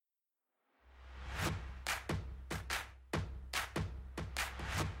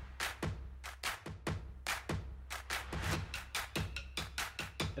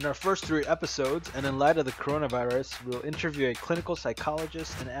In our first 3 episodes, and in light of the coronavirus, we'll interview a clinical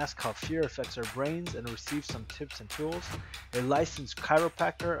psychologist and ask how fear affects our brains and receive some tips and tools, a licensed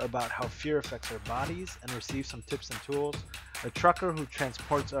chiropractor about how fear affects our bodies and receive some tips and tools, a trucker who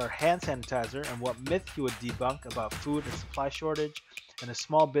transports our hand sanitizer and what myth he would debunk about food and supply shortage, and a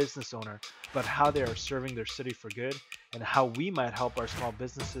small business owner about how they are serving their city for good and how we might help our small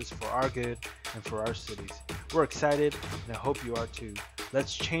businesses for our good and for our cities. We're excited and I hope you are too.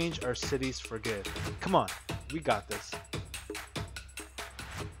 Let's change our cities for good. Come on, we got this.